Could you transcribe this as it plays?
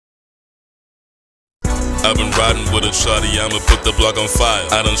I've been riding with a shawty, I'ma put the block on fire.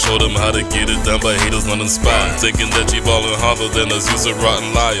 I done showed them how to get it done, but haters not inspired. Thinking that you ballin' harder than us, you's a rotten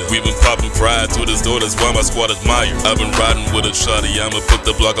liar. We been poppin' pride to this door, that's why my squad admire. I've been riding with a shawty, I'ma put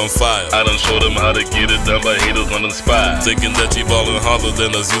the block on fire. I done showed them how to get it done, but haters not inspired. Thinking that you ballin' harder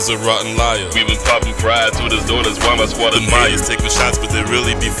than us, you's a rotten liar. We been poppin' pride to this door, that's why my squad admire. Haters taking shots, but they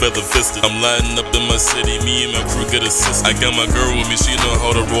really be feather-fisted. I'm lighting up in my city, me and my crew get assist. I got my girl with me, she know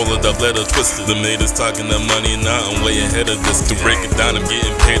how to roll it up, let her twist it. The haters talking that money, now I'm way ahead of this. To break it down, I'm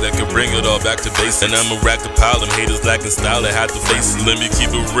getting paid, I can bring it all back to basics. And I'ma rack a pile, them haters lacking style, they had to face it. Let me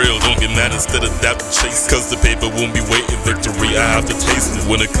keep it real, don't get mad instead of adapt to chase it. Cause the paper won't be waiting, victory, I have to taste it.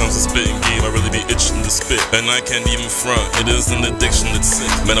 When it comes to spitting game, I really be itching to spit. And I can't even front, it is an addiction, it's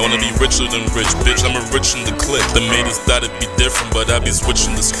sick. Man, I wanna be richer than rich, bitch, I'm a rich in the click. The haters thought it'd be different, but I be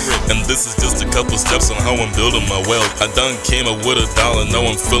switching the script. And this is just a couple steps on how I'm building my wealth. I done came up with $1, now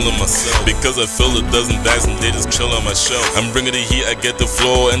I'm feeling myself. Because I fill a dozen bags and they just chill on my shelf. I'm bringing the heat, I get the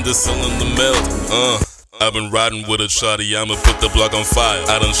floor and they're selling the milk. I've been riding with a shawty, I'ma put the block on fire.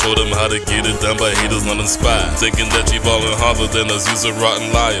 I done showed them how to get it done, but haters not inspired. Thinking that you ballin' harder than us, you's a rotten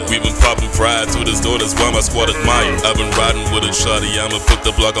liar. We been poppin' pride to this door, that's why my squad admire. I've been riding with a shawty, I'ma put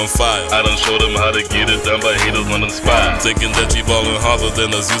the block on fire. I done showed them how to get it done, but haters not inspired. Thinking that you ballin' harder than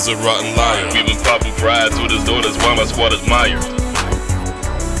us, you's a rotten liar. We been poppin' pride to this door, that's why my squad admire.